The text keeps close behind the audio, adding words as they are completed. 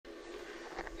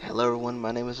Hello everyone,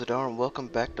 my name is Adar and welcome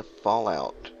back to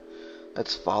Fallout.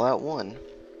 That's Fallout 1.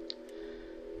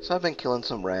 So I've been killing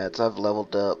some rats, I've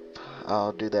leveled up,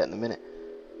 I'll do that in a minute.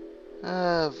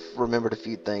 I've remembered a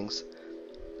few things.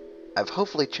 I've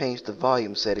hopefully changed the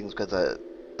volume settings because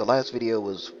the last video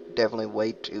was definitely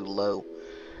way too low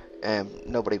and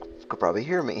nobody could probably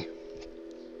hear me.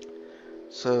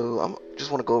 So I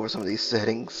just want to go over some of these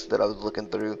settings that I was looking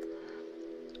through.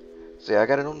 See, I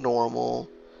got it on normal,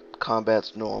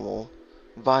 combat's normal,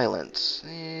 violence,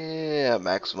 yeah,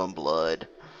 maximum blood.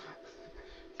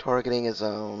 Targeting is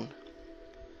on.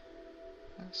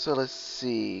 So let's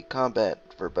see.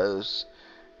 Combat verbose.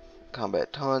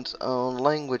 Combat taunts on.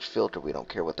 Language filter. We don't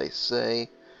care what they say.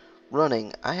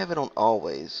 Running. I have it on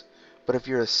always. But if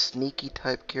you're a sneaky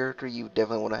type character, you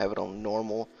definitely want to have it on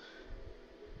normal.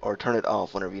 Or turn it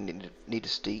off whenever you need to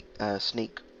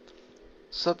sneak.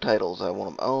 Subtitles. I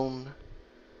want them on.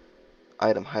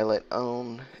 Item highlight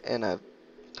on. And I've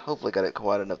hopefully got it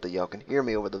quiet enough that y'all can hear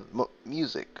me over the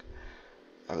music.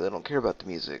 I really don't care about the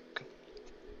music.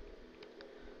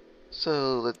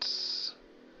 So let's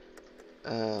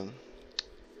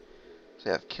see,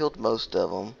 I've killed most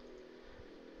of them.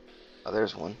 Oh,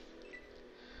 there's one.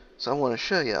 So I want to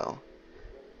show y'all.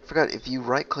 Forgot, if you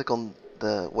right click on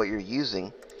what you're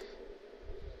using,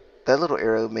 that little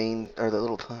arrow or the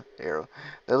little arrow,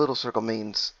 that little circle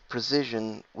means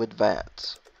precision with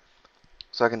VATS.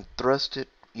 So I can thrust it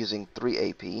using 3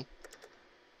 AP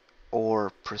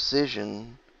or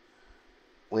precision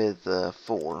with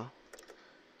 4.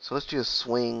 So let's do a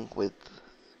swing with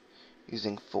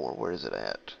using 4. Where is it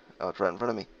at? Oh, it's right in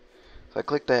front of me. So I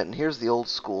click that, and here's the old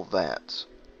school VATS.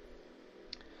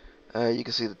 You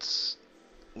can see that's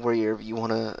wherever you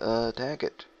want to attack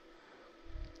it.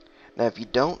 Now, if you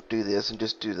don't do this and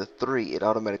just do the 3, it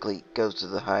automatically goes to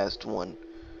the highest one.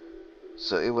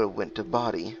 So it would have went to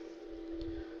body.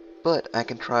 But I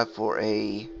can try for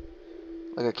a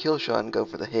kill shot and go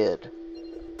for the head,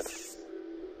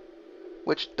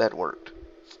 which that worked.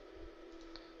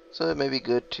 So it may be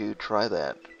good to try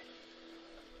that.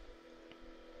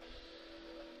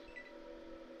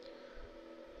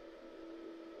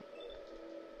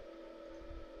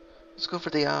 Let's go for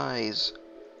the eyes.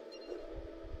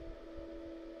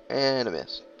 And a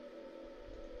miss.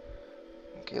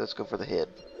 Okay, let's go for the head.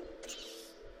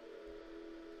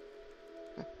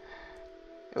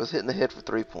 It was hitting the head for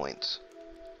 3 points.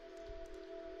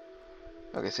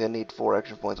 Okay, see, I need 4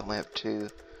 action points. I only have 2. I'm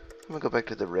gonna go back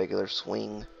to the regular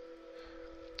swing.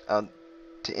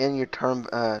 To end your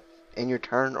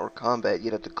turn or combat,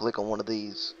 you'd have to click on one of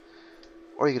these,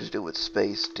 or you could just do it with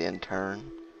space to end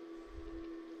turn.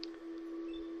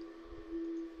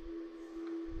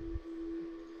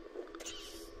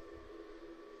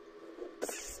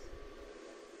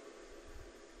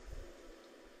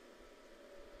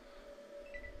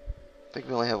 I think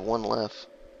we only have one left.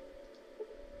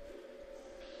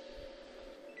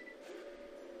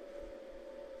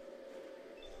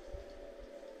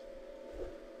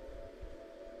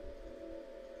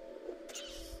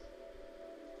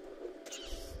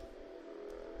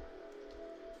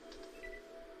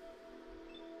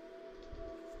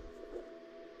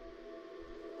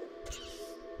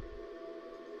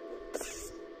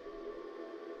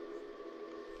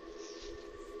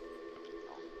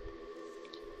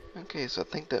 Okay, so I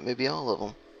think that may be all of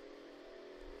them.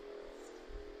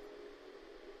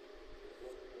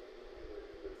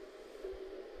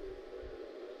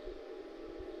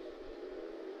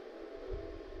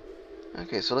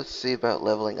 Okay, so let's see about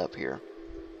leveling up here.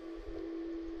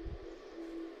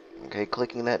 Okay,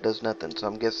 clicking that does nothing, so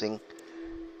I'm guessing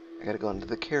I gotta go into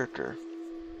the character.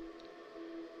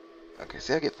 Okay,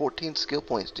 see, I get 14 skill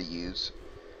points to use.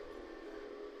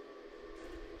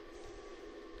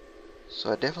 So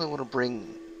I definitely want to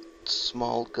bring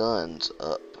small guns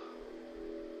up.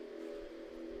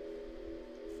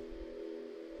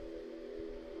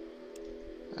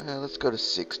 Let's go to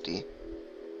 60.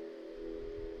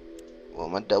 Well,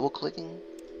 am I double clicking?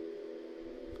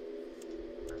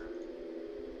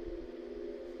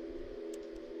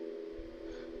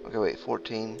 Okay, wait,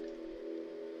 14.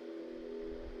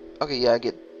 Okay, yeah, I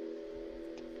get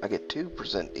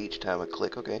 2% each time I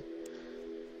click, okay.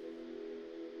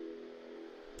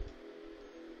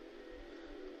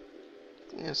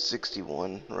 Yeah,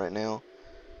 61 right now.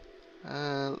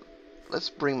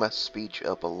 Let's bring my speech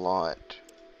up a lot.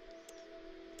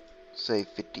 Say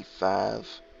 55.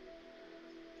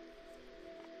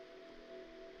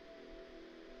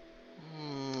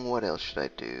 What else should I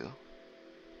do?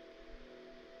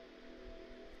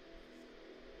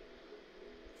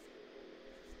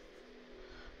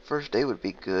 First day would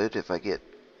be good if I get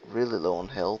really low on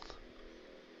health.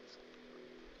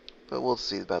 but we'll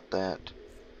see about that.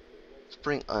 Let's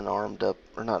bring unarmed up,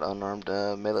 or not unarmed,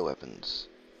 melee weapons.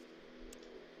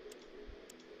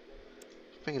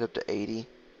 Let's bring it up to 80.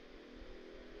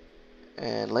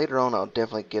 And later on I'll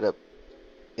definitely get up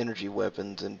energy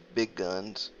weapons and big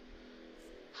guns.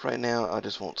 For right now I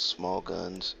just want small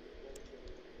guns.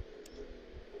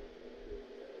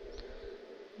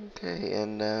 Okay,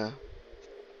 and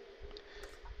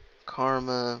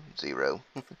karma 0.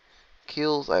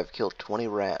 Kills, I've killed 20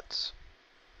 rats.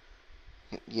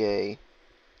 Yay.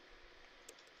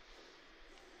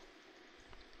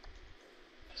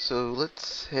 So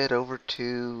let's head over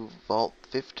to Vault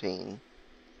 15.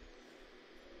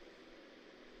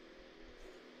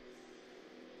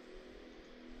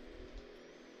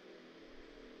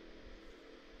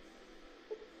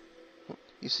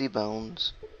 You see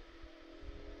bones.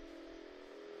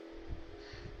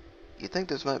 You think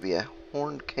this might be a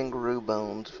horned kangaroo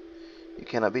bones. You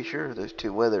cannot be sure, they're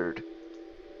too weathered.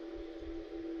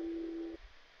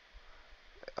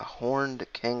 A horned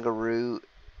kangaroo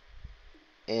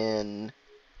in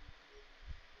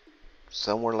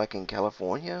somewhere like in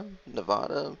California?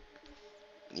 Nevada?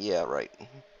 Yeah, right.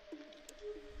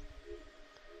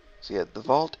 So yeah, the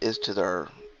vault is to their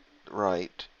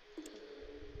right.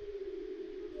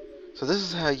 So this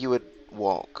is how you would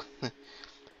walk.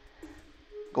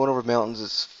 Going over mountains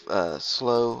is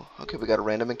slow. Okay, we got a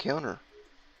random encounter.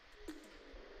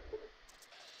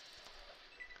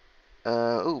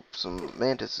 Oops, some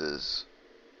mantises.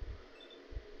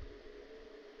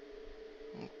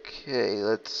 Okay,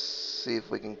 let's see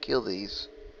if we can kill these.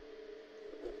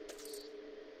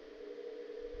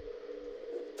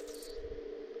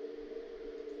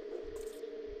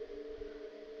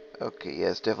 Okay, yeah,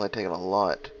 it's definitely taking a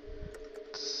lot.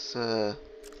 It's, yeah,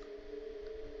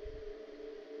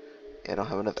 I don't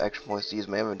have enough action points to use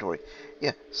my inventory.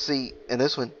 Yeah, see, in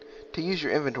this one, to use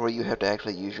your inventory, you have to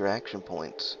actually use your action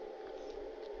points.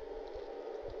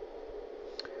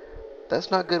 That's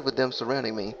not good with them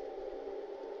surrounding me.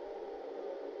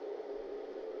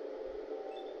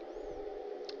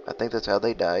 I think that's how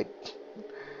they died.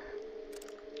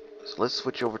 So let's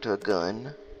switch over to a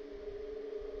gun.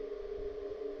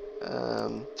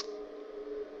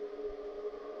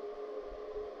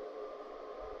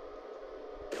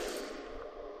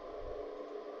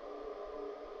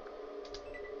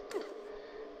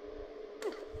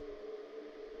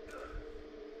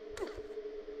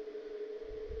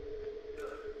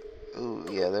 Ooh,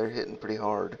 yeah, they're hitting pretty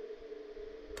hard.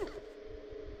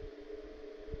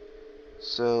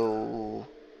 So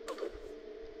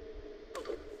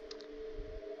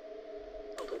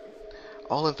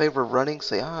all in favor of running,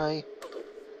 say aye.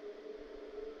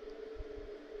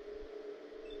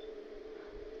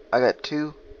 I got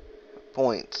 2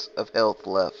 points of health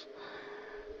left.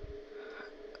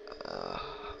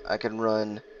 I can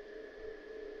run.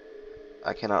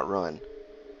 I cannot run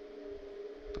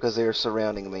because they are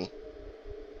surrounding me.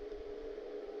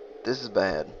 This is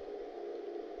bad.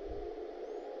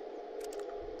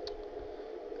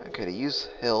 Okay, to use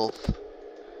health,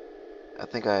 I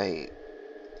think I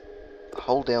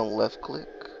hold down left click,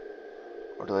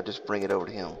 or do I just bring it over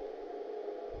to him?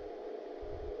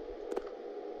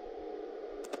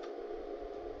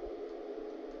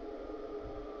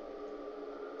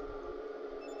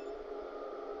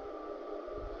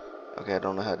 Okay, I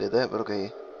don't know how I did that, but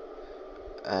okay.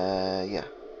 Yeah.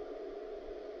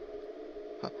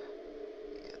 Huh.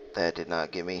 That did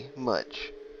not give me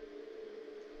much.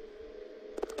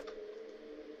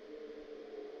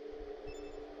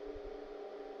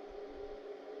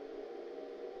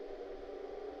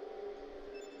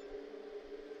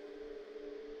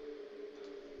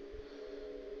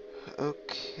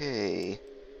 Okay.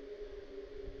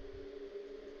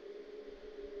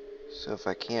 So if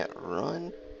I can't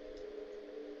run...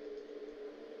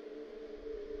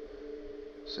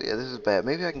 So yeah, this is bad.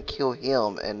 Maybe I can kill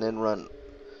him and then run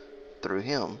through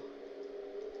him.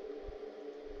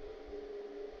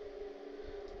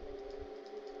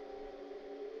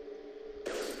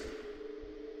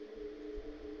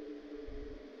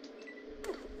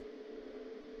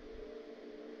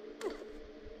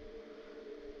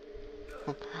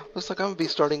 Looks like I'm gonna be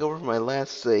starting over my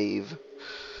last save.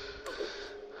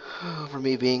 For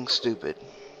me being stupid.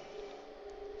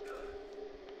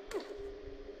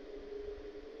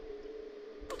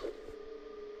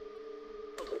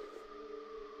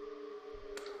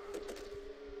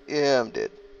 Yeah, I'm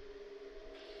dead.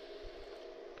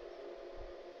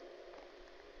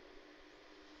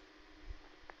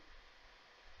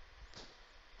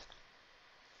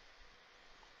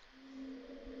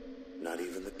 Not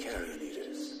even the carrion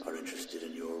eaters are interested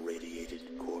in your radiated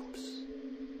corpse.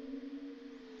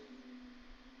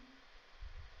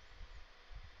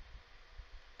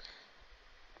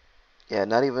 Yeah,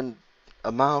 not even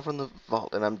a mile from the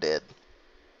vault, and I'm dead.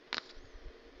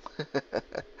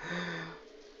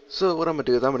 So what I'm gonna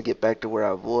do is I'm gonna get back to where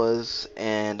I was,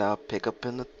 and I'll pick up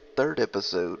in the third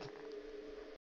episode.